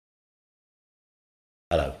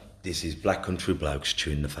Hello, this is Black Country Blokes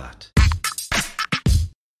chewing the fat.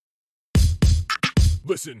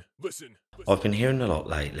 Listen. I've been hearing a lot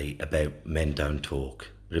lately about men don't talk,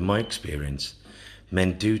 but in my experience,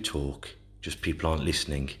 men do talk, just people aren't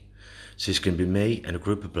listening. So it's going to be me and a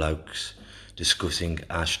group of blokes discussing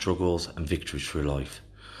our struggles and victories through life.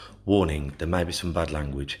 Warning, there may be some bad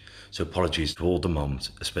language, so apologies to all the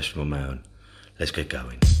moms, especially my own. Let's get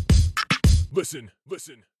going. Listen.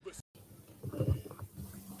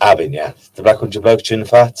 Abin, yeah. The Black Country Blokes chewing the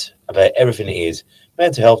fat about everything it is,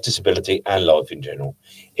 mental health, disability, and life in general.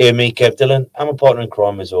 Here, me, Kev Dillon, and my partner in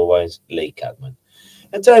crime, as always, Lee Cadman.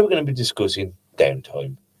 And today we're going to be discussing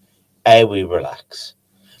downtime, how we relax.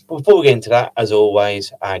 But before we get into that, as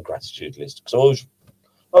always, our gratitude list. Because I always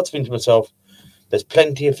like to think to myself, there's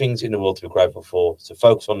plenty of things in the world to be grateful for, so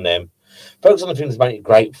focus on them. Focus on the things that make you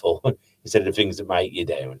grateful instead of the things that make you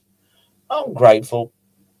down. I'm grateful.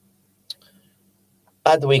 I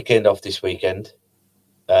had the weekend off this weekend.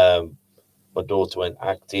 My daughter went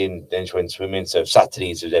acting, then she went swimming. So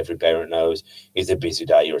Saturdays, as every parent knows, is a busy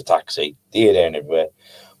day. You're a taxi, here, there, and everywhere.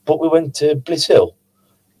 But we went to Bliss Hill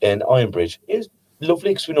in Ironbridge. It was lovely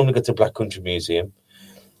because we normally go to Black Country Museum.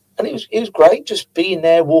 And it was great just being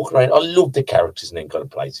there, walking around. I love the characters in them kind of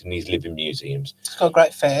place in these living museums. It's got a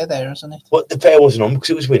great fair there, hasn't it? But the fair wasn't on because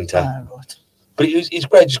it was winter. Right. But it's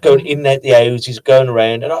great just going in there, the houses, going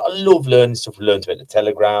around. And I love learning stuff. I learned about the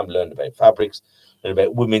telegram, learned about fabrics, learned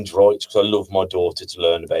about women's rights, because I love my daughter to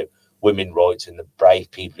learn about women's rights and the brave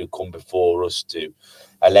people who come before us to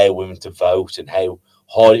allow women to vote and how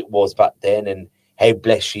hard it was back then and how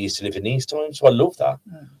blessed she is to live in these times. So I love that.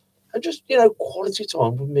 Mm. And just, quality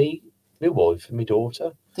time with me, my wife and my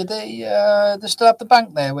daughter. Did they still have the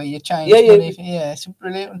bank there where you change Yeah. money? Yeah, it's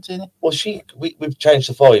brilliant, isn't it? Well, we've changed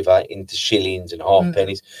the fiver into shillings and half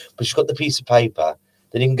pennies, but she's got the piece of paper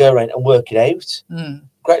that you can go around and work it out. Mm.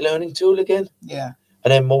 Great learning tool again. Yeah.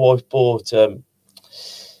 And then my wife bought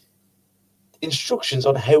instructions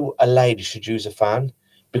on how a lady should use a fan,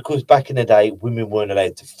 because back in the day, women weren't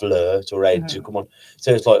allowed to flirt or allowed to come on.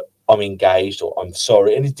 So it's like, I'm engaged or I'm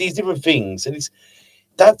sorry. And it's these different things. And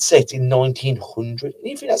that's set in 1900. And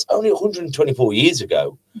you think that's only 124 years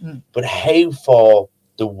ago. Mm. But how far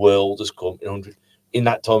the world has come in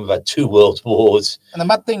that time, we've had 2 world wars. And the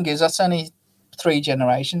mad thing is, that's only 3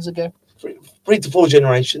 generations ago. 3 to 4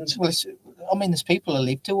 generations. Well, there's people who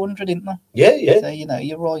live to 100, isn't there? Yeah. So,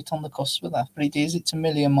 you're right on the cusp of that. But it's a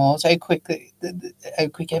million miles. How quick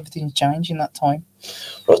everything's changed in that time.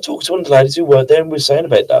 Well, I talked to one of the ladies who worked there and we were saying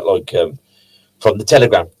about that, like from the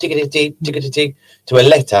telegram, tickety-tick, to a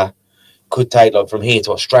letter could take, like from here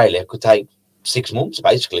to Australia, could take 6 months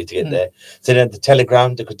basically to get there. So then the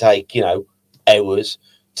telegram, that could take, hours,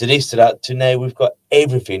 to this, to that, to now we've got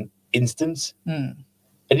everything instant. Mm.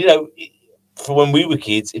 And, for when we were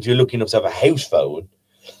kids, if you're lucky enough to have a house phone,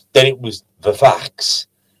 then it was the fax,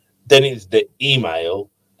 then it's the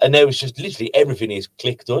email, and now it's just literally everything is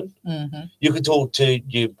clicked on. Mm-hmm. You could talk to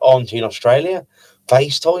your auntie in Australia,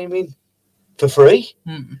 FaceTiming for free.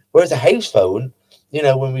 Mm. Whereas a house phone,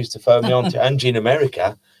 when we used to phone my auntie Angie in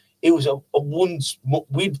America, it was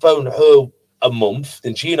we'd phone her a month,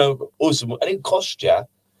 then she, us, and it cost you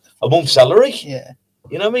a month's salary. Yeah.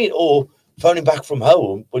 You know what I mean? Or phoning back from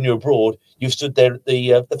home when you're abroad, you've stood there at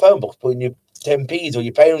the phone box putting your 10p's or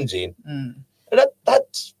your pounds in. Mm. And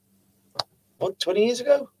that's, 20 years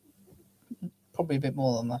ago? Probably a bit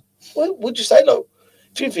more than that. Well, would you say, look,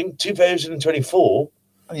 if you think 2024?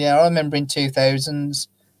 Yeah, I remember in 2000s,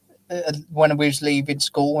 when we was leaving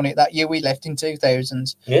school, that year we left in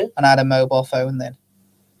 2000s, yeah, and I had a mobile phone then.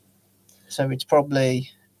 So it's probably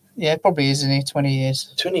isn't it, 20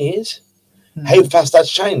 years? 20 years? Mm. How fast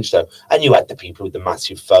that's changed, though. And you had the people with the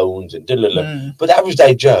massive phones and But the average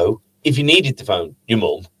day Joe, if you needed the phone, your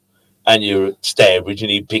mum, and you're at Stairbridge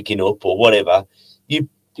and you're picking up or whatever, you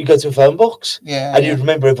go to a phone box. Yeah. And you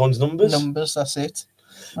remember everyone's numbers. That's it.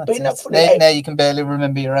 Now you can barely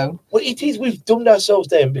remember your own. Well, it is. We've dumbed ourselves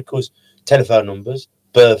down because telephone numbers,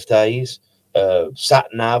 birthdays, sat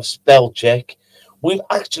nav, spell check. We've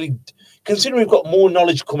actually, considering we've got more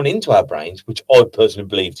knowledge coming into our brains, which I personally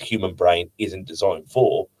believe the human brain isn't designed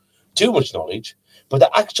for, too much knowledge, but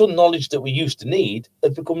the actual knowledge that we used to need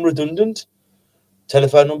has become redundant.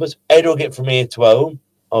 Telephone numbers. How do I get from here to home?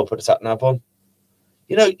 I'll put a sat nav on.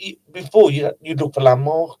 Before you'd look for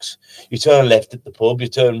landmarks. You turn left at the pub, you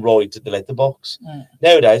turn right at the letterbox. Mm.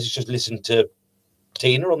 Nowadays, it's just listen to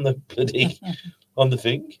Tina on the bloody on the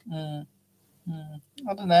thing. Mm. Mm.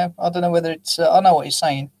 I don't know whether it's. I know what you're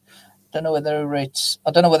saying. I don't know whether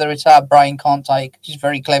it's our brain can't take. It's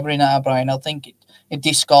very clever in our brain. I think it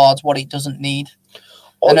discards what it doesn't need.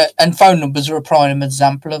 And phone numbers are a prime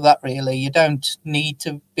example of that, really. You don't need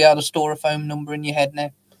to be able to store a phone number in your head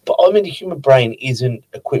now. But I mean, the human brain isn't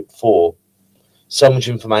equipped for so much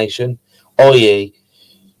information, i.e.,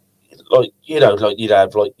 like you'd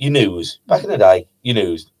have like your news back in the day. Your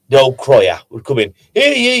news, the old crier would come in.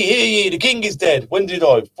 Hear ye, the king is dead. When did he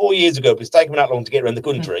die? 4 years ago. But it's taken him that long to get around the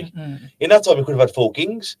country. In that time, we could have had 4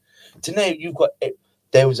 kings. To now, you've got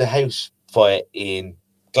there was a house fire in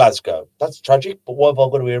Glasgow. That's tragic, but why have I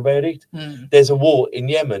got to hear about it? There's a war in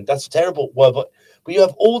Yemen. That's terrible. But you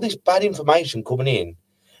have all this bad information coming in,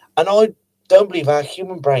 and I don't believe our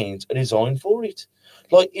human brains are designed for it.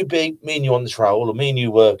 Like, it'd be me and you on the trail, or me and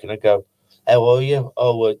you working, and I go, how are you?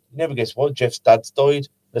 Oh, you never guess what? Jeff's dad's died.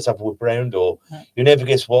 Let's have a whip round. Or you never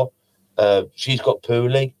guess what? She's got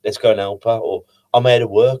poorly. Let's go and help her. Or I'm out of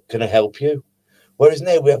work. Can I help you? Whereas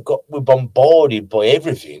now we're bombarded by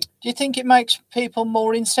everything. Do you think it makes people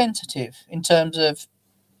more insensitive in terms of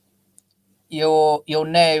you're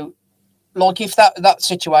now, like, if that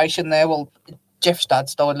situation there, well, Jeff's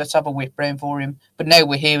dad's died, let's have a whip round for him. But now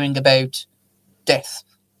we're hearing about death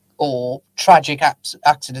or tragic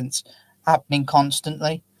accidents happening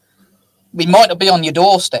constantly. It might not be on your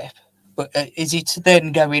doorstep, but is it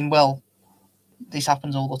then going, well, this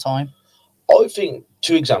happens all the time? I think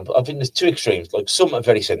there's 2 extremes. Like, some are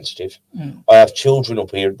very sensitive. I have children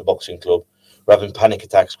up here at the boxing club who are having panic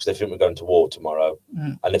attacks because they think we're going to war tomorrow,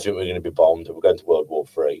 and they think we're going to be bombed and we're going to World War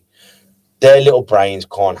III. Their little brains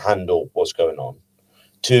can't handle what's going on.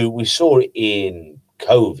 2, we saw it in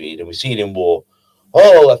COVID and we see it in war.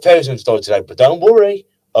 Oh, 1,000 died today, but don't worry,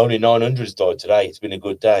 only 900 died today. It's been a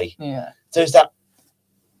good day. Yeah. So it's that,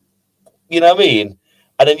 you know what I mean?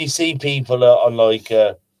 And then you see people on like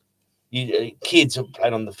kids are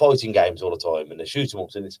playing on the fighting games all the time, and they shoot them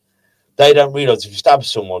up, and they don't realise if you stab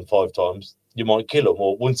someone 5 times, you might kill them,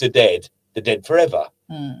 or once they're dead forever.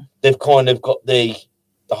 They've kind of got the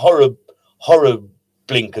horror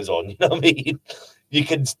blinkers on. You know what I mean? You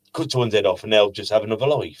can cut someone's head off and they'll just have another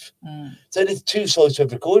life. So there's 2 sides to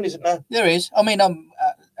every coin, isn't there? There is. I mean,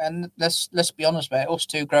 and let's be honest about it. Us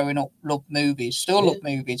 2 growing up, loved movies, still love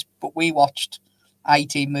movies, but we watched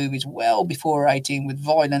 18 movies well before 18 with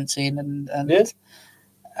violence in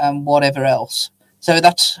and whatever else. So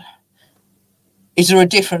is there a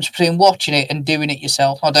difference between watching it and doing it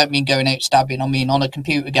yourself? I don't mean going out stabbing. I mean on a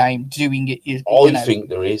computer game, doing it. I think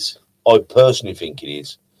there is. I personally think it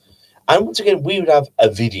is. And once again, we would have a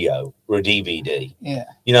video or a DVD. Yeah.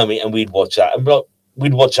 You know what I mean? And we'd watch that. And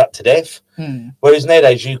we'd watch that to death. Whereas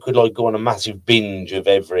nowadays, you could like go on a massive binge of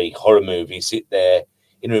every horror movie, sit there.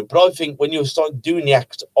 You know, but I think when you start doing the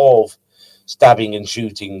act of stabbing and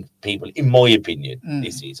shooting people, in my opinion, I'm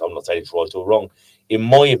not saying it's right or wrong. In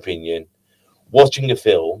my opinion, watching the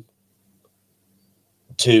film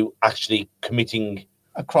to actually committing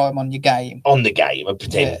a crime on your game. On the game, a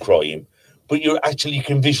pretend crime. But you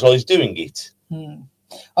can visualise doing it.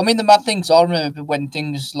 I mean, the mad things I remember when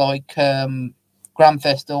things like Grand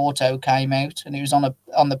Theft Auto came out, and it was on the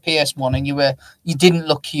PS1, and you didn't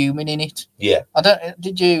look human in it. Yeah.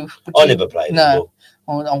 Did you? I never played it. No,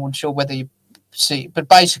 I wasn't sure whether you see, but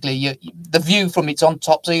basically, the view from it's on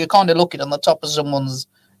top, so you're kind of looking on the top of someone's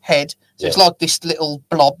head. So it's like this little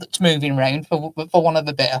blob that's moving around, for one of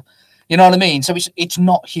the better. You know what I mean? So it's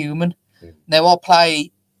not human. Now I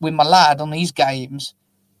play with my lad on these games,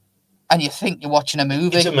 and you think you're watching a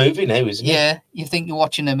movie. It's a movie now, isn't it? Yeah, you think you're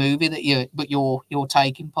watching a movie but you're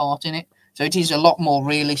taking part in it. So it is a lot more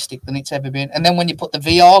realistic than it's ever been. And then when you put the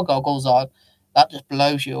VR goggles on, that just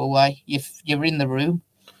blows you away. You're in the room.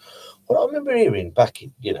 Well, I remember hearing back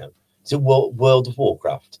in, it's a World of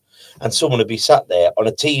Warcraft, and someone would be sat there on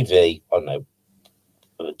a TV, I don't know,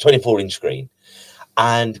 24-inch screen,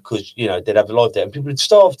 and because they'd have a live there, and people would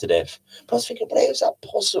starve to death. But I was thinking, but how is that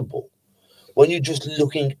possible when you're just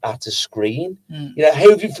looking at a screen? How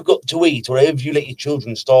have you forgot to eat, or how have you let your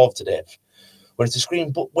children starve to death when it's a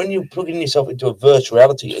screen? But when you're plugging yourself into a virtual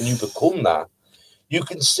reality and you become that, you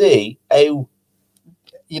can see how.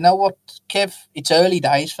 You know what, Kev? It's early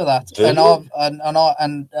days for that, and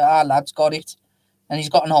our lad's got it, and he's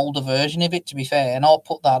got an older version of it. To be fair, and I'll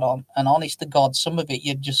put that on. And honest to God, some of it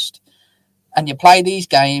you play these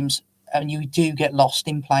games, and you do get lost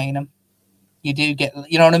in playing them. You do get,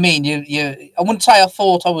 you know what I mean. I wouldn't say I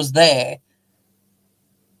thought I was there,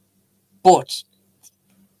 but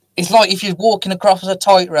it's like if you're walking across a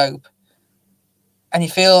tightrope, and you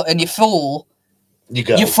fall.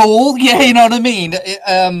 You fall, yeah, you know what I mean.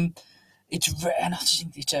 And I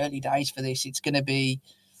think it's early days for this. It's gonna be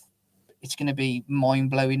mind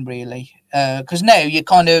blowing, really, because now you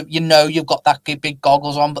kind of you've got that big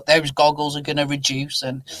goggles on, but those goggles are gonna reduce,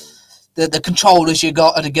 and the controllers you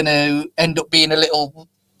got are going to end up being a little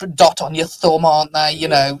dot on your thumb, aren't they? You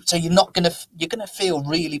know, so you're gonna feel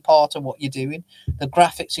really part of what you're doing. The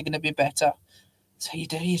graphics are going to be better. So you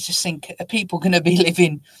just think, are people going to be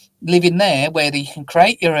living there where you can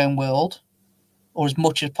create your own world, or as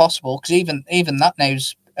much as possible? Because even that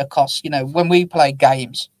now's a cost. You know, when we play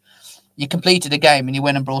games, you completed a game and you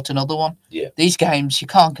went and brought another one. Yeah. These games you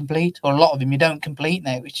can't complete, or a lot of them you don't complete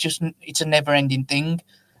now. It's a never-ending thing,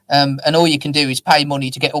 and all you can do is pay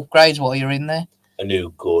money to get upgrades while you're in there. A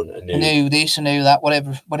new gun, a new this, a new that,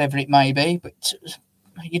 whatever it may be. But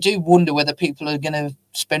you do wonder whether people are going to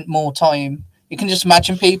spend more time. You can just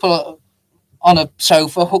imagine people on a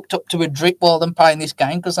sofa hooked up to a drip while they're playing this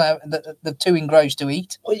game because they're too engrossed to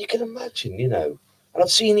eat. Well, you can imagine, you know, and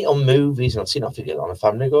I've seen it on movies, and I've seen it on a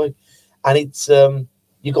Family Guy, and it's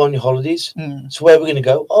you go on your holidays. So where are we going to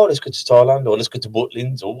go? Oh, let's go to Thailand, or let's go to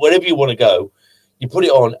Butlins, or wherever you want to go. You put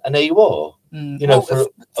it on, and there you are. You know, well,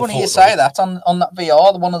 funny you say that on that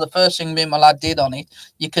VR. One of the first things me and my lad did on it,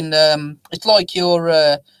 you can. It's like you're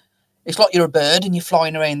a bird and you're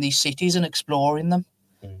flying around these cities and exploring them.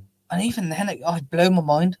 And even then, it blew my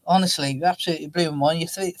mind. Honestly, it absolutely blew my mind.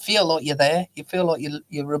 You feel like you're there. You feel like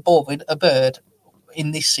you're above a bird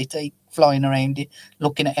in this city, flying around you,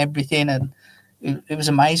 looking at everything, and it was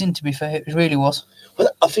amazing. To be fair, it really was.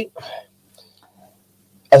 Well, I think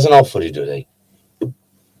as an old footy, do they?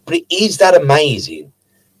 But it is that amazing.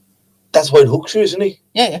 That's why it hooks you, isn't it?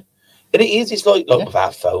 Yeah. And it is. It's like with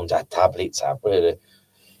our phones, our tablets, the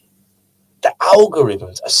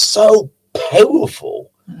algorithms are so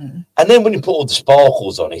powerful. And then when you put all the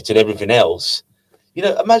sparkles on it and everything else, you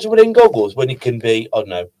know, imagine with them goggles when it can be, I don't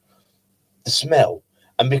know, the smell.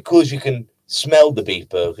 And because you can smell the beef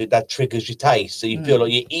burger, that triggers your taste. So you feel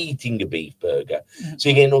like you're eating a beef burger. So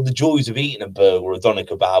you're getting all the joys of eating a burger or a doner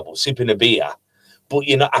kebab or sipping a beer, but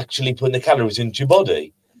you're not actually putting the calories into your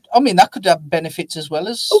body. I mean, that could have benefits as well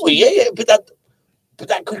as... Oh, yeah, but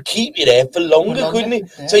that could keep you there for longer, couldn't it?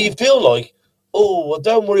 Yeah. So you feel like, oh, well,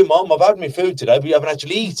 don't worry, Mum, I've had my food today, but you haven't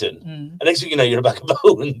actually eaten. And next thing you know, you're back of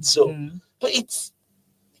bones. So, but it's...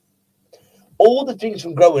 All the things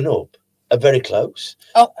from growing up are very close.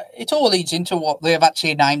 Oh, it all leads into what they've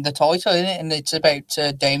actually named the title, isn't it? And it's about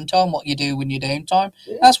downtime, what you do when you're downtime.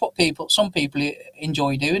 Yeah. That's what some people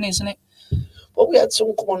enjoy doing, isn't it? Well, we had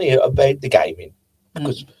someone come on here about the gaming,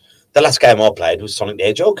 because the last game I played was Sonic the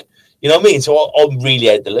Hedgehog. You know what I mean? So I'm really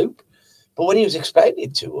out the loop. But when he was explaining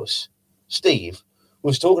it to us, Steve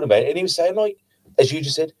was talking about it, and he was saying, like, as you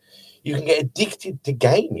just said, you can get addicted to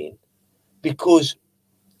gaming because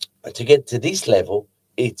to get to this level,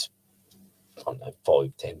 it's, I don't know,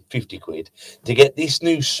 5, 10, 50 quid to get this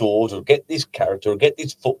new sword or get this character or get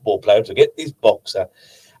this football player or get this boxer.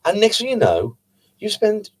 And next thing you know, you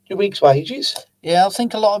spend your week's wages. Yeah, I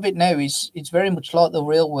think a lot of it now is it's very much like the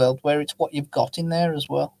real world where it's what you've got in there as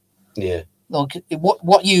well. Yeah. Like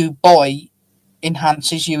what you buy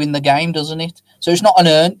enhances you in the game, doesn't it? So it's not an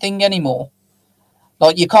earned thing anymore.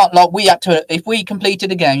 Like you can't, like we had to, if we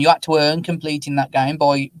completed a game, you had to earn completing that game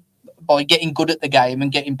by getting good at the game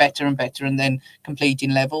and getting better and better and then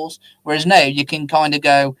completing levels. Whereas now you can kind of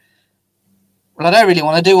go, well, I don't really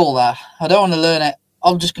want to do all that. I don't want to learn it.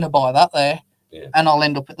 I'm just going to buy that there. Yeah. And I'll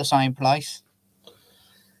end up at the same place.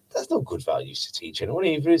 That's not good values to teach anyone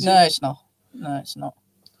either, is it? No, it's not. No, it's not.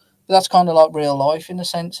 But that's kind of like real life in a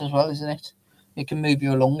sense as well, isn't it? It can move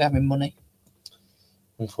you along having money.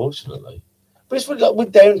 Unfortunately. But it's like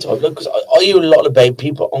with downtime, because I hear a lot about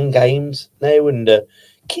people on games now and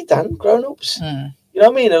kids and grown-ups. You know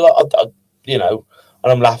what I mean? A lot, you know,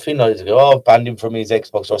 and I'm laughing. I just go, oh, I've banned him from his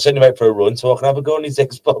Xbox. So I'll send him out for a run so I can have a go on his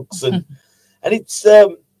Xbox. And and it's...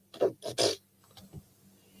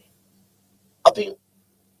 I think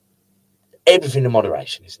everything in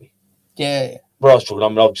moderation, isn't it? Yeah. Where I struggle,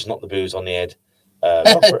 I've just knocked the booze on the head. Not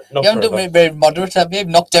you haven't done it very moderate, have you? You've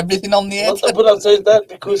knocked everything on the head. But I'll say that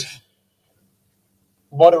because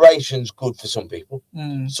moderation's good for some people.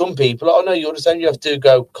 Some people, I know you understand, you have to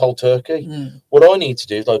go cold turkey. What I need to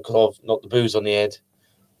do is, like, I've knocked the booze on the head,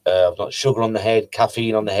 I've knocked sugar on the head,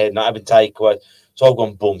 caffeine on the head, not having takeaway. So I've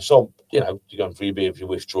gone boom. So, you know, you're going for a bit of your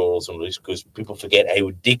withdrawals and all this because people forget how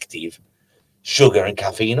addictive sugar and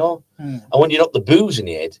caffeine are. And when you knock the booze in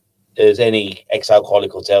the head, as any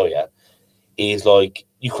ex-alcoholic will tell you, is like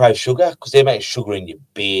you crave sugar because they make sugar in your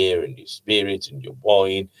beer and your spirits and your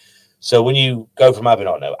wine. So when you go from having,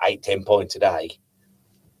 I don't know, 8-10 pints a day,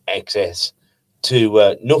 excess,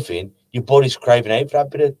 to nothing, your body's craving out for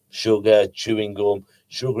that bit of sugar, chewing gum,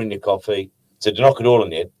 sugar in your coffee. So to knock it all on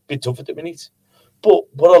the head, a bit tough at the minute. But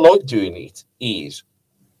what I like doing it is,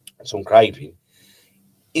 some craving,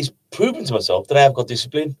 is proving to myself that I have got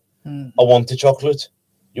discipline. Mm. I want the chocolate.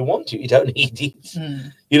 You want it. You don't need it.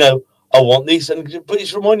 Mm. You know, I want this, but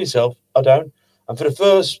just remind yourself, I don't. And for the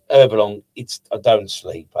first however long, I don't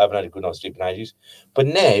sleep. I haven't had a good night's sleep in ages. But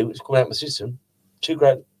now it's coming out my system. Two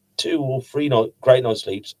or three great night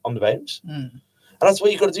sleeps on the bounce. Mm. And that's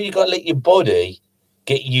what you got to do. You got to let your body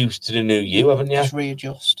get used to the new you, haven't you? Just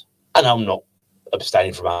readjust. And I'm not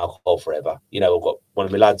abstaining from alcohol forever. You know, I've got one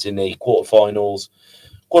of my lads in the quarterfinals.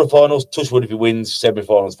 Touch wood if he wins,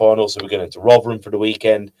 semi-finals, finals. So we're going to Rotherham for the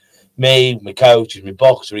weekend. Me, my coach, my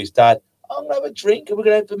boxer, his dad. I'm going to have a drink and we're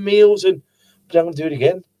going to have the meals, but I'm going to do it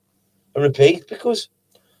again and repeat, because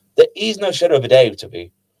there is no shadow of a doubt of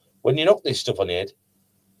it. When you knock this stuff on the head,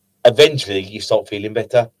 eventually you start feeling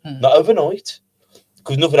better. Not overnight,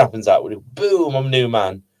 because nothing happens that way. Boom, I'm a new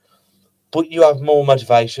man. But you have more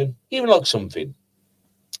motivation, even like something,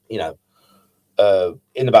 you know,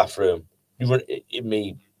 in the bathroom, you run in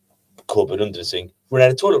me cupboard under the sink, run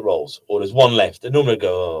out of toilet rolls, or there's one left, and normally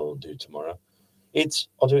go, oh, I'll do it tomorrow.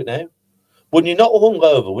 I'll do it now. When you're not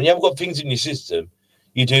hungover, when you haven't got things in your system,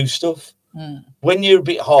 you do stuff. Mm. When you're a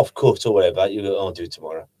bit half cut or whatever, you go, I'll do it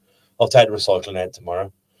tomorrow. I'll take the recycling out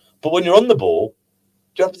tomorrow. But when you're on the ball,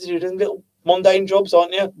 you have to do them little mundane jobs,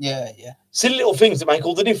 aren't you? Yeah. Silly little things that make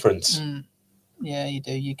all the difference. Mm. Yeah, you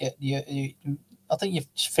do. You get you. I think you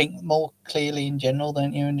think more clearly in general,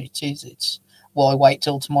 don't you? And it's why wait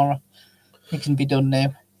till tomorrow? It can be done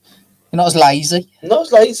now. You're not as lazy. Not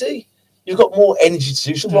as lazy. You've got more energy to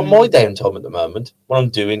do stuff. Like my downtime at the moment, what I'm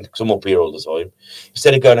doing, because I'm up here all the time,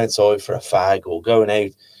 instead of going outside for a fag or going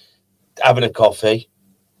out, having a coffee,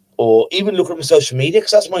 or even looking at my social media,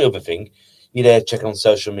 because that's my other thing. You're there checking on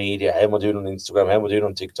social media. How am I doing on Instagram? How am I doing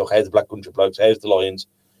on TikTok? How's the Black Country Blokes? How's the Lions?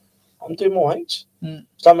 I'm doing my weights.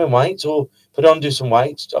 Stand my weights, or put on do some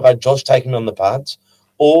weights. I've had Josh taking me on the pads,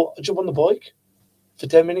 or I jump on the bike for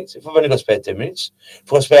 10 minutes. If I've only got spare 10 minutes,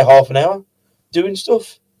 if I've spare half an hour, doing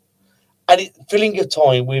stuff. And filling your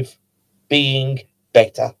time with being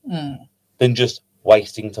better than just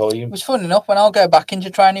wasting time. It's fun enough when I'll go back into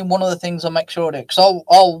training. One of the things I'll make sure I do, because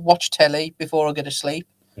I'll watch telly before I go to sleep.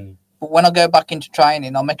 But when I go back into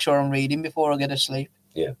training, I'll make sure I'm reading before I go to sleep.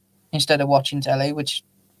 Yeah. Instead of watching telly, which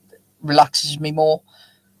relaxes me more.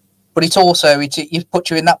 But it's also it puts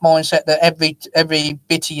you in that mindset that every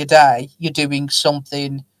bit of your day you're doing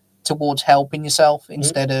something towards helping yourself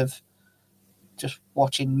instead of just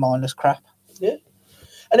watching mindless crap. Yeah.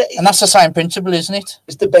 And that's the same principle, isn't it?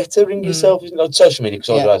 It's the bettering yourself, isn't it? On social media,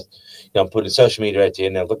 because I'm putting social media out here,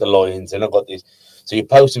 and I've got the Lions, and I've got this. So you're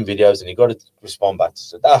posting videos, and you've got to respond back to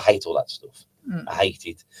stuff. I hate all that stuff. I hate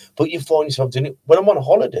it. But you find yourself doing it when I'm on a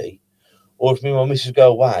holiday, or if me and my missus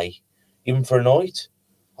go away, even for a night,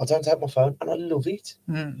 I don't take my phone, and I love it.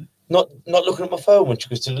 Not looking at my phone when she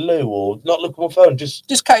goes to the loo, or not looking at my phone.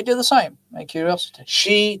 Just Kate do the same. Out of curiosity.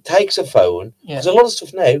 She takes a phone because a lot of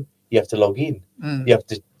stuff now you have to log in. You have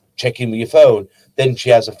to check in with your phone. Then she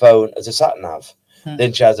has a phone as a sat nav.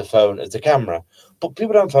 Then she has a phone as a camera. But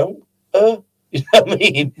people don't phone. You know what I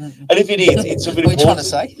mean? And if it is, it's something important.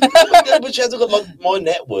 What are you trying to say? But she hasn't got like my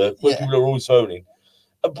network where people are always phoning.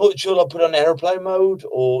 And she'll put on airplane mode,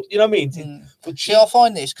 or you know what I mean. But I'll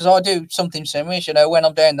find this because I do something similar. You know, when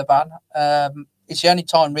I'm down the van, it's the only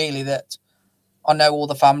time really that I know all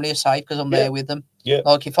the family are safe because I'm there with them. Yeah.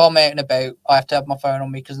 Like if I'm out and about, I have to have my phone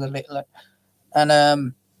on me because they're little.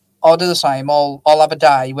 And I'll do the same. I'll have a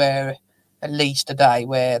day where, at least a day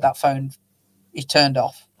where that phone is turned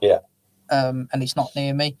off. Yeah. And it's not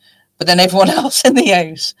near me. But then everyone else in the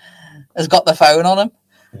house has got the phone on them.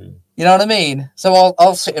 You know what I mean? So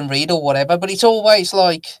I'll sit and read or whatever. But it's always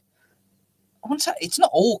like, I wouldn't say it's not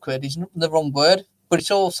awkward. It's not the wrong word. But it's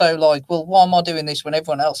also like, well, why am I doing this when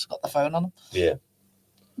everyone else has got the phone on them? Yeah.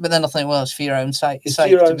 But then I think, well, it's for your own sake. It's for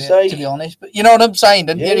your own sake. To be honest. But you know what I'm saying?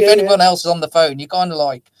 And if anyone else is on the phone, you're kind of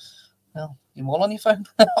like, well, you're all on your phone.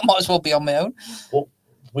 I might as well be on my own. Well,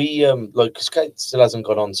 we, because Kate still hasn't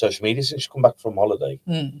gone on social media since she come back from holiday,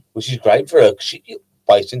 which is great for her because she's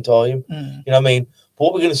wasting time. You know what I mean? But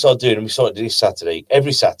what we're going to start doing, and we started this Saturday,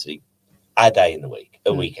 every Saturday, a day in the week,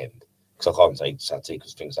 a weekend, because I can't say Saturday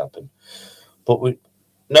because things happen. But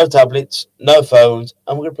no tablets, no phones,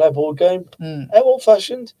 and we're going to play a board game. How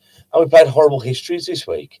old-fashioned. And we played Horrible Histories this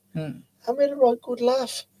week. And we had a right good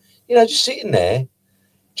laugh. You know, just sitting there,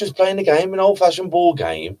 just playing the game, an old-fashioned board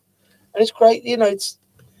game. And it's great, you know,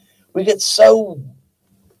 we get so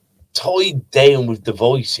tied down with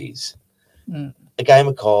devices. A game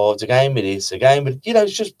of cards, a game of this, a game of, you know,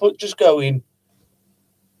 it's just going,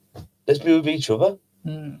 let's be with each other.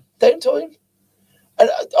 Downtime. And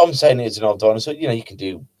I'm saying it's an old dinosaur. You know, you can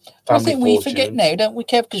do I family think we forget fortunes. now, don't we,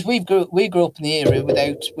 Kev? Because we grew up in the era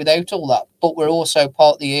without all that, but we're also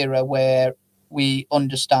part of the era where we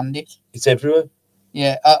understand it. It's everywhere.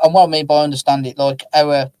 Yeah, and what I mean by understand it, like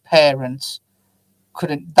our parents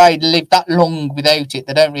they lived that long without it.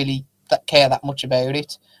 They don't really care that much about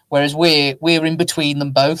it. Whereas we're in between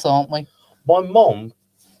them both, aren't we? My mom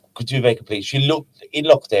could do very complete. She looked in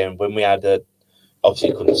lockdown when we had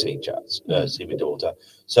obviously couldn't see see my daughter.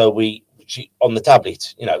 So she on the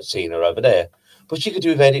tablet, you know, seeing her over there. But she could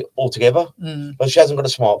do it altogether. But she hasn't got a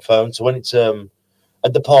smartphone. So when it's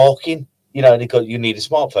at the parking, you know, and you need a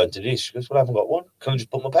smartphone to do this. She goes, well, I haven't got one. Can I just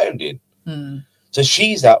put my pound in? So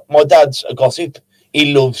she's that. My dad's a gossip.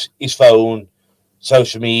 He loves his phone,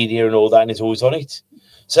 social media, and all that, and he's always on it.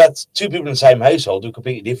 So that's two people in the same household who are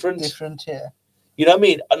completely different. Different, yeah. You know what I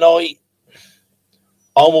mean? And I'm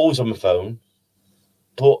always on my phone,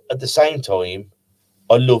 but at the same time,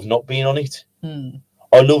 I love not being on it.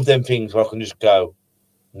 I love them things where I can just go,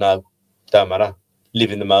 no, don't matter.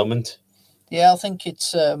 Live in the moment. Yeah, I think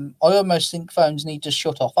it's. I almost think phones need to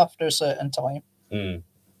shut off after a certain time.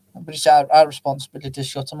 But it's our responsibility to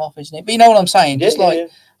shut them off, isn't it? But you know what I'm saying? Yeah,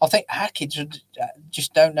 I think our kids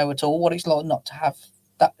just don't know at all what it's like not to have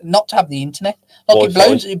that, not to have the internet. Like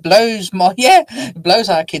Wi-Fi. it blows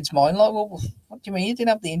our kids' mind. Like, well, what do you mean you didn't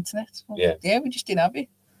have the internet? Well, yeah, we just didn't have it.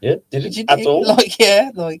 Yeah, at all. Like,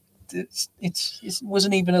 it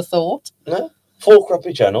wasn't even a thought. No, 4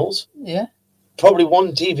 crappy channels. Yeah, probably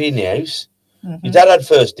one TV in the house. Your dad had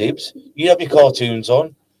first dibs. You have your cartoons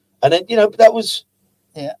on, and then that was.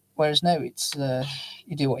 Yeah. Whereas now it's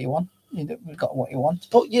you do what you want. You've got what you want.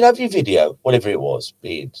 But you'd have your video, whatever it was,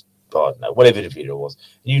 be it, I don't know, whatever the video was.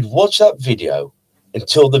 You'd watch that video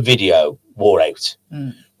until the video wore out.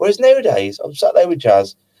 Whereas nowadays, I'm sat there with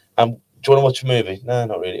Jazz, and do you want to watch a movie? No,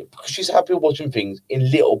 not really, because she's happy watching things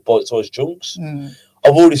in little bite-sized chunks.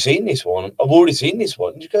 I've already seen this one.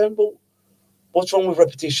 And you're going, well, what's wrong with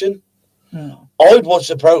repetition? I'd watch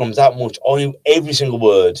the programs that much. I knew every single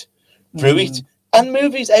word through it. And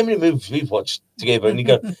movies, how many movies we've watched together? And you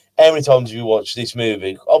go, how many times have you watched this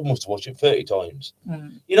movie? I must have watched it 30 times.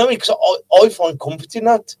 You know what I mean? Because I find comfort in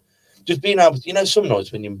that. Just being able to, some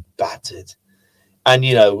nights when you're battered. And,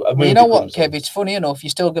 a movie well, you know what, Kev? It's funny enough. You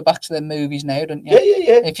still go back to them movies now, don't you?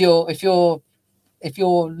 Yeah. If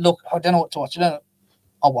you're look, I don't know what to watch.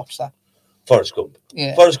 I'll watch that. Forrest Gump.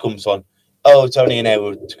 Yeah. Forrest Gump's on. Oh, it's only an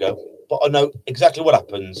hour to go. But I know exactly what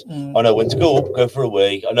happens. I know when to go up, go for a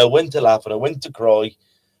wee. I know when to laugh. I know when to cry.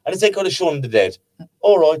 And it's like kind of Shaun of the Dead.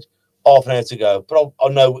 All right, half an hour to go. But I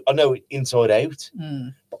know it inside out.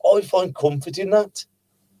 But I find comfort in that.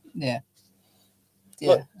 Yeah.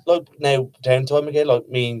 Like now, Downtime again, like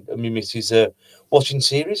me and my missus watching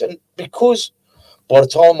series. And because by the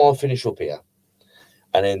time I finish up here,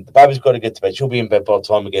 and then the baby's got to get to bed, she'll be in bed by the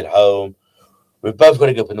time we get home. We've both got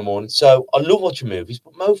to get up in the morning. So I love watching movies,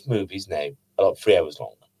 but most movies now are like 3 hours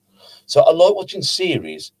long. So I like watching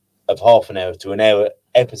series of half an hour to an hour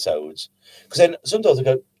episodes. Because then sometimes I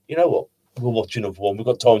go, you know what? We'll watch another one. We've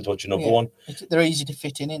got time to watch another one. They're easy to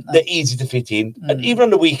fit in, They're easy to fit in. And even on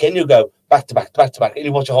the weekend, you'll go back to back, and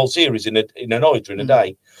you watch a whole series in a night or in a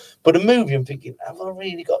day. But a movie, I'm thinking, have I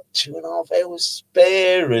really got 2.5 hours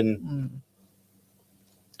spare? And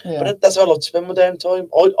but that's how I like to spend my downtime.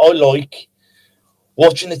 I like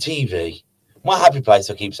watching the TV, my happy place,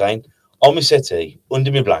 I keep saying, on my settee,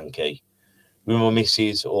 under my blanket, with my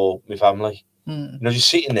missus or my family. Just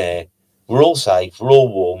sitting there. We're all safe, we're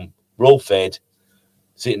all warm, we're all fed,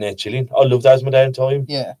 sitting there chilling. I love that as my downtime.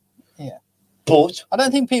 Yeah. But I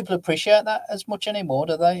don't think people appreciate that as much anymore,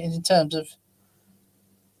 do they? In terms of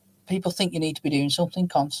people think you need to be doing something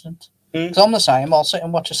constant. Because I'm the same. I'll sit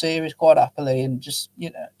and watch a series quite happily and just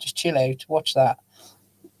chill out, watch that.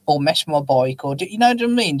 Or mess with my bike, or you know what I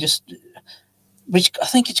mean? Which I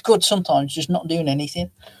think it's good sometimes, just not doing anything.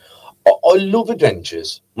 I love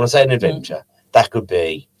adventures. When I say an adventure, that could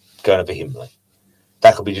be going over Himley.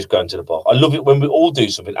 That could be just going to the park. I love it when we all do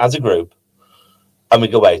something as a group, and we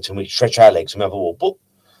go out and we stretch our legs and we have a walk. But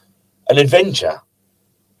an adventure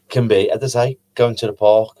can be, as I say, going to the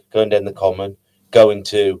park, going down the common, going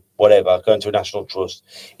to whatever, going to a National Trust.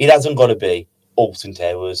 It hasn't got to be Alton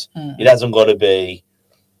Towers. It hasn't got to be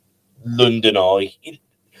London Eye.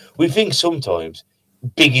 We think sometimes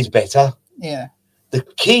big is better. Yeah. The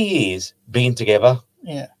key is being together.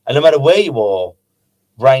 Yeah. And no matter where you are,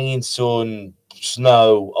 rain, sun,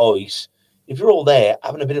 snow, ice, if you're all there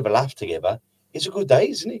having a bit of a laugh together, it's a good day,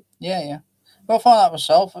 isn't it? Yeah. Well, I find that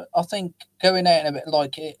myself. I think going out in a bit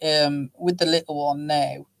like with the little one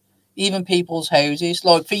now, even people's houses,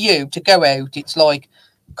 like for you to go out, it's like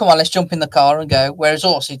come on, let's jump in the car and go. Whereas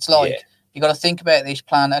us, it's like, Yeah. you got to think about this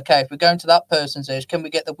plan. Okay, if we're going to that person's house, can we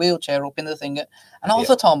get the wheelchair up in the thing? And half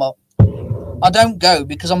the time, I don't go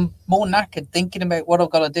because I'm more knackered thinking about what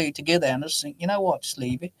I've got to do to get there. And I just think, you know what, just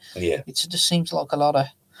leave it. Yeah. It just seems like a lot of,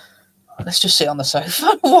 let's just sit on the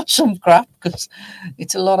sofa and watch some crap because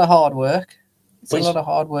it's a lot of hard work. It's a lot of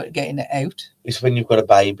hard work getting it out. It's when you've got a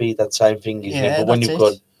baby, that same thing, isn't it? But when you've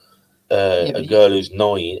got a girl who's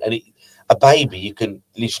 9, and a baby, you can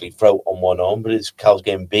literally throw it on one arm, but as Cal's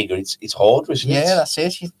getting bigger, it's harder, isn't it? Yeah, that's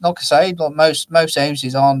it. Like I say, like most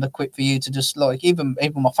houses aren't equipped for you to just like even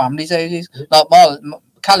my family's houses. Like my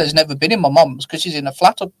Cal has never been in my mum's because she's in a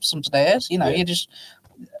flat up some stairs. You know,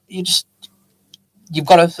 you've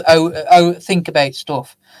got to think about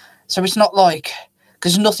stuff. So it's not like,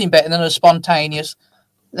 because there's nothing better than a spontaneous,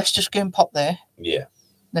 let's just go and pop there. Yeah.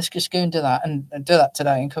 Let's just go and do that and do that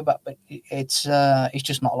today and come back. But it's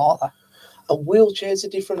just not like that. And wheelchairs are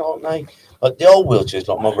different, aren't they? Like the old wheelchairs,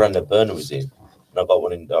 like my granddad Burner was in, and I've got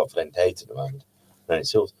one in Flint-Tate at the moment. And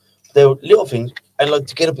it's all, they're little things, and like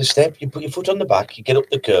to get up a step, you put your foot on the back, you get up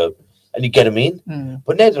the curb, and you get them in.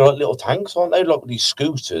 But now they're like little tanks, aren't they? Like these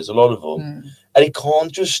scooters, a lot of them, and you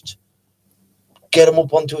can't just get them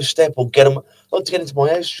up onto a step or get them. Like to get into my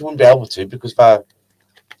house, you wouldn't be able to because they're,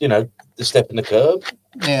 the step in the curb.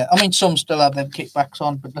 Yeah, I mean, some still have them kickbacks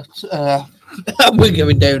on, but that's, we're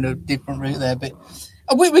going down a different route there. But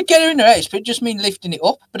we're getting in the race, but it just mean lifting it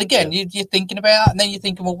up. But again, you're thinking about that, and then you're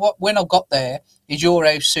thinking, well, when I got there, is your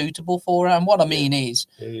house suitable for her? And what I mean is,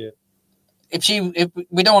 if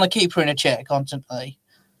we don't want to keep her in a chair constantly,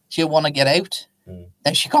 she'll want to get out.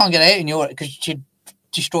 Then she can't get out in your because she'd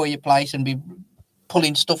destroy your place and be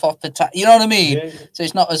pulling stuff off the you know what I mean? Yeah. So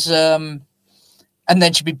it's not as and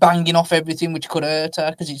then she'd be banging off everything, which could hurt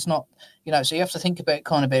her because it's not, so you have to think about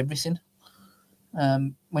kind of everything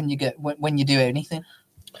when you do anything.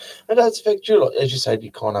 And that's affect you, like, as you said,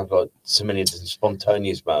 you can't have like so many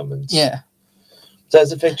spontaneous moments. Yeah.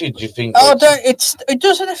 Does that affect you? Do you think? It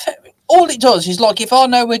doesn't affect me. All it does is like if I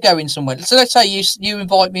know we're going somewhere. So let's say you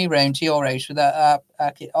invite me around to your house with our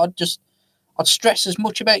kid. I'd stress as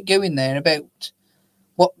much about going there, about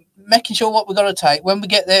making sure what we've got to take when we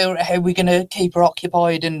get there, how we're going to keep her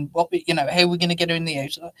occupied, and how we're going to get her in the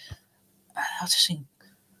house. I just think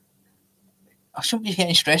I shouldn't be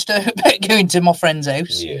getting stressed out about going to my friend's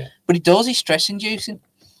house. Yeah. But it does. It's stress-inducing.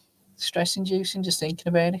 Stress-inducing just thinking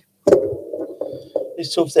about it.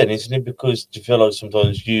 It's tough then, isn't it? Because do you feel like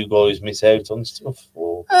sometimes you guys miss out on stuff?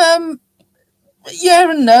 Or?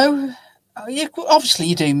 Yeah and no. Obviously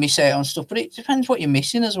you do miss out on stuff, but it depends what you're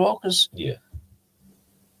missing as well.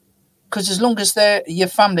 Because as long as they're your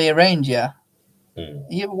family around you,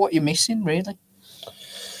 what you're missing really.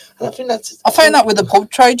 And I think I found that with the pub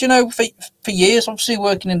trade, for years, obviously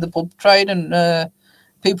working in the pub trade, and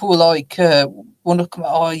people were like, want to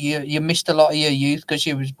come, you missed a lot of your youth because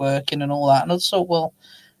you was working and all that. And I thought, well,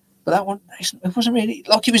 but it wasn't really,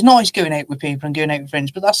 like, it was nice going out with people and going out with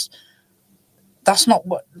friends, but that's not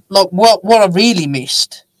what I really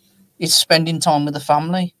missed is spending time with the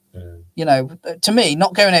family. To me,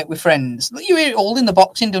 not going out with friends. You hear it all in the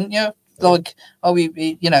boxing, don't you? Like,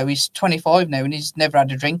 he's 25 now and he's never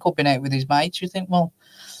had a drink or been out with his mates. You think, well,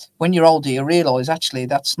 when you're older, you realise actually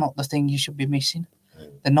that's not the thing you should be missing.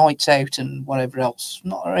 The nights out and whatever else,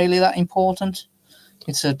 not really that important.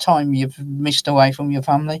 It's a time you've missed away from your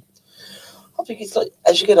family. I think it's like,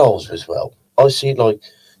 as you get older as well, I see it like,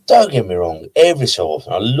 don't get me wrong, every so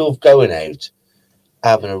often, I love going out,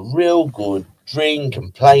 having a real good drink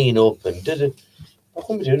and playing up and I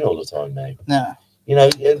can't be doing it all the time now. No.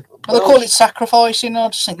 But they call it sacrifice, I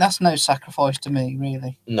just think that's no sacrifice to me,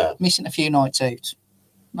 really. No. Missing a few nights out,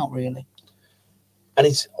 not really. And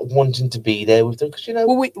it's wanting to be there with them because,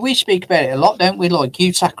 Well, we speak about it a lot, don't we? Like,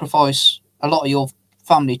 you sacrifice a lot of your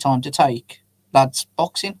family time to take lads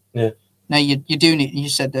boxing. Yeah. Now, you're doing it, you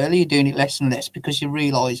said earlier, you're doing it less and less because you're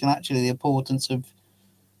realising actually the importance of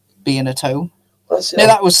being at home. Well, now,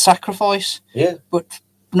 that was sacrifice. Yeah. But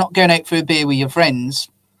not going out for a beer with your friends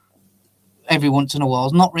every once in a while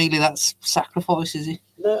is not really that sacrifice, is it?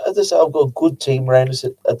 No, as I say, I've got a good team around us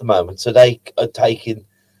at the moment, so they are taking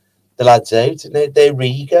the lads out and they're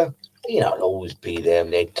eager. I'll always be there.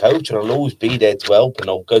 I'm their coach and I'll always be there to help and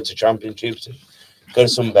I'll go to championships and go to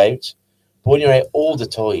some bouts. But when you're out all the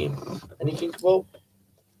time and you think, well,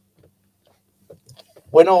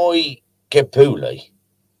 when I get poorly,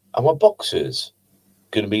 are my boxers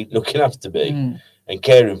going to be looking after me and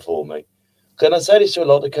caring for me? Can I say this to a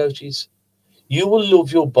lot of coaches? You will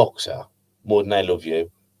love your boxer more than they love you.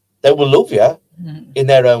 They will love you in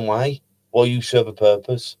their own way while you serve a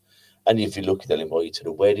purpose. And if you look, they'll invite you to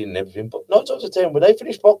the wedding and everything. But 9 times out of 10, when they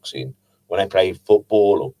finish boxing, when they play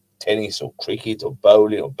football or tennis or cricket or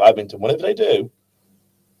bowling or badminton, whatever they do,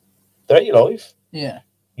 they're at your life. Yeah.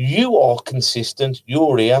 You are consistent.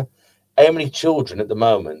 You're here. How many children at the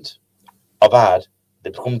moment I've had, they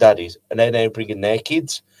become daddies, and they're now bringing their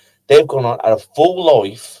kids. They've gone on at a full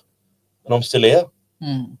life, and I'm still here.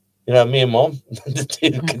 Mm. You know, me and mom, the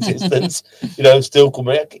two consistents, still come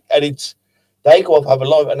here. And they go off, have a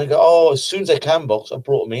life, and they go, oh, as soon as they can box, I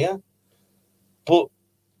brought them here. But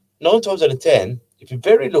 9 times out of 10, if you're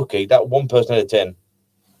very lucky, that one person out of 10,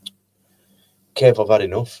 Kev, I've had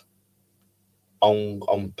enough.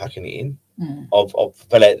 I'm packing it in. Mm. I've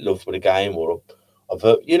fell out of love with the game, or I've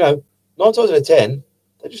 9 times out of 10,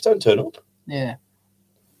 they just don't turn up. Yeah.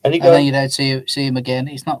 And And then you don't see him again.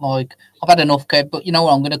 It's not like, I've had enough, Kev, but you know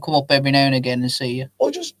what? I'm going to come up every now and again and see you. Or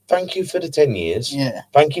just thank you for the 10 years. Yeah.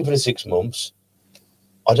 Thank you for the 6 months.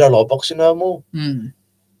 I don't like boxing no more. Mm.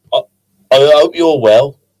 I hope you're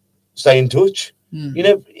well. Stay in touch. Mm.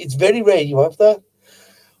 It's very rare you have that.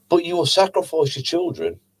 But you will sacrifice your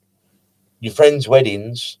children, your friends'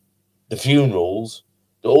 weddings, the funerals,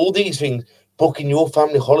 all these things, booking your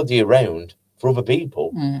family holiday around for other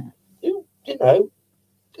people. Mm.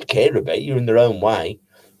 They care about you in their own way.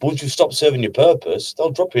 But once you stop serving your purpose,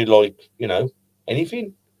 they'll drop you like,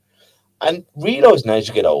 anything. And realise now as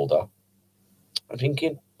you get older, I'm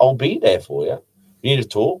thinking, I'll be there for you. You need a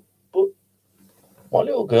talk, but my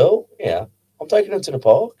little girl, I'm taking her to the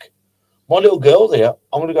park. My little girl there,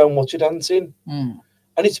 I'm going to go and watch her dancing. Mm.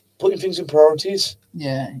 And it's putting things in priorities.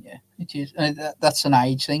 Yeah, it is. That's an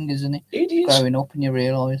age thing, isn't it? It is. Growing up, and you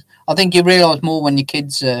realise. I think you realise more when your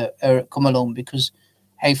kids come along, because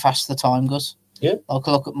how fast the time goes. Yeah. Like,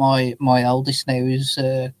 I look at my eldest now, who's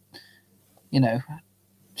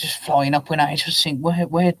just flying up when I just think,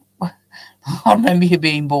 where I remember you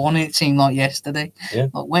being born, and it seemed like yesterday. Yeah.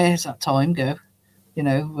 Like, where's that time go?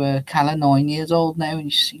 Calla 9 years old now, and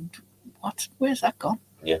you think, what? Where's that gone?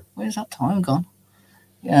 Yeah. Where's that time gone?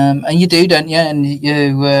 And you do, don't you? And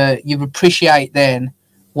you appreciate then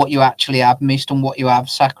what you actually have missed and what you have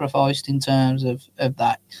sacrificed in terms of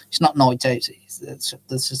that. It's not night out,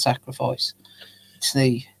 it's a sacrifice. It's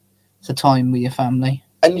the time with your family.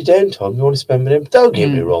 And your downtime, you want to spend with them. Don't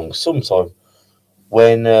get me wrong, sometimes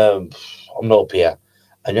when I'm not up here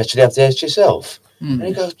and you actually have to ask yourself, and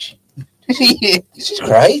you go, Yeah. this is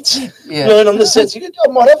great. Yeah. Lying on the set, you go, I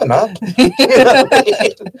might have a nap.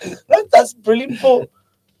 That's brilliant. But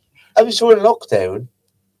as we saw in lockdown,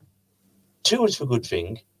 too much of a good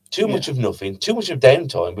thing, too much of nothing, too much of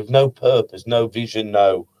downtime with no purpose, no vision,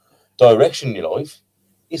 no direction in your life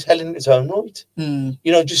is hell in its own right.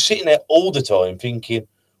 Mm. Just sitting there all the time thinking,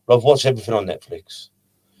 well, I've watched everything on Netflix.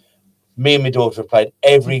 Me and my daughter have played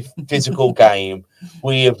every physical game.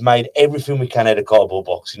 We have made everything we can out of cardboard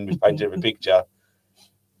boxing. We've painted every picture.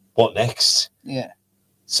 What next? Yeah.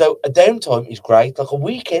 So a downtime is great. Like a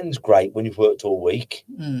weekend's great when you've worked all week.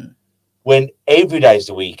 Mm. When every day's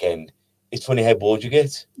the weekend, it's funny how bored you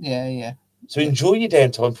get. Yeah. So enjoy your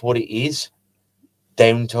downtime for what it is.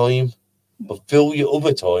 Downtime. But fill your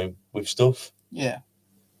other time with stuff. Yeah.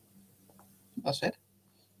 That's it.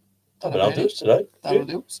 I'll do it today. That'll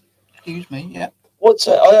do. Excuse me, yeah.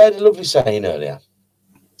 I had a lovely saying earlier.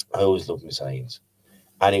 I always love my sayings.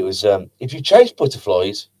 And it was, if you chase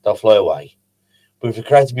butterflies, they'll fly away. But if you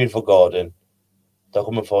create a beautiful garden, they'll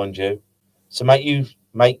come and find you. So make you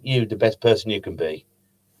the best person you can be,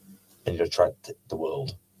 and you'll attract the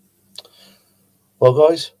world. Well,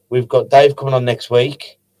 guys, we've got Dave coming on next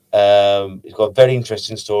week. He's got a very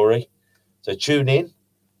interesting story. So tune in,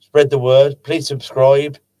 spread the word, please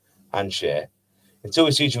subscribe and share. Until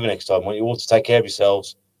we see each other next time, I want you all to take care of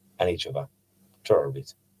yourselves and each other. Try a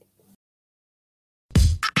bit.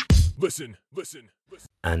 Listen.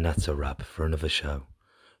 And that's a wrap for another show.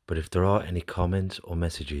 But if there are any comments or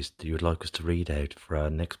messages that you would like us to read out for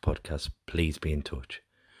our next podcast, please be in touch.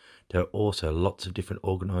 There are also lots of different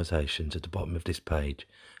organisations at the bottom of this page,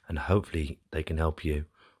 and hopefully they can help you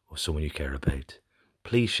or someone you care about.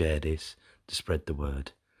 Please share this to spread the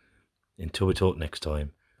word. Until we talk next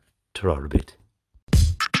time, ta-ra a bit.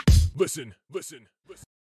 Listen.